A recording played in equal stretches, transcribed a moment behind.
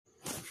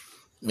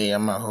Me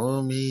and my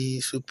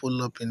homies, we pull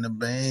up in the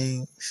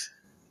bangs.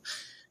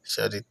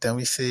 Shawty tell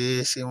me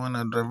say she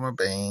wanna drive my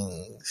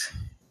bangs.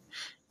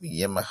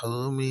 Me and my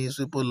homies,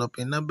 we pull up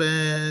in the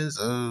bands.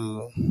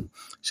 Oh,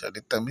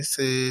 Shawty tell me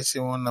say she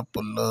wanna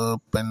pull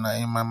up and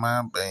I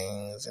my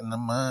bangs in the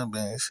my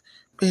bangs.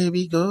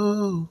 Baby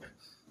go,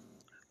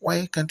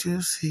 why can't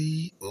you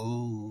see?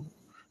 Oh,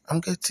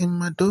 I'm getting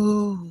my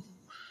dough.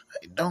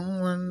 I don't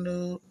want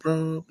no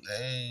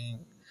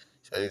problem.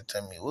 Shawty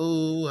tell me,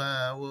 whoa,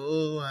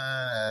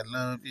 I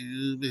love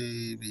you,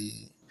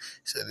 baby.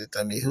 Shawty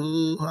tell me,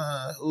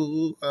 I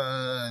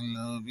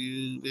love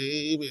you,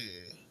 baby.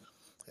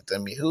 She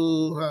tell me, I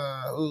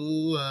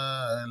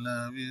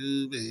love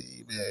you,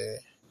 baby.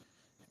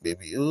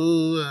 Baby,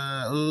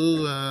 I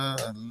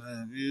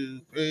love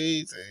you,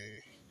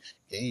 crazy.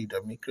 Yeah, you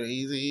drive me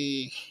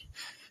crazy.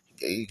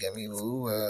 Yeah, you got me,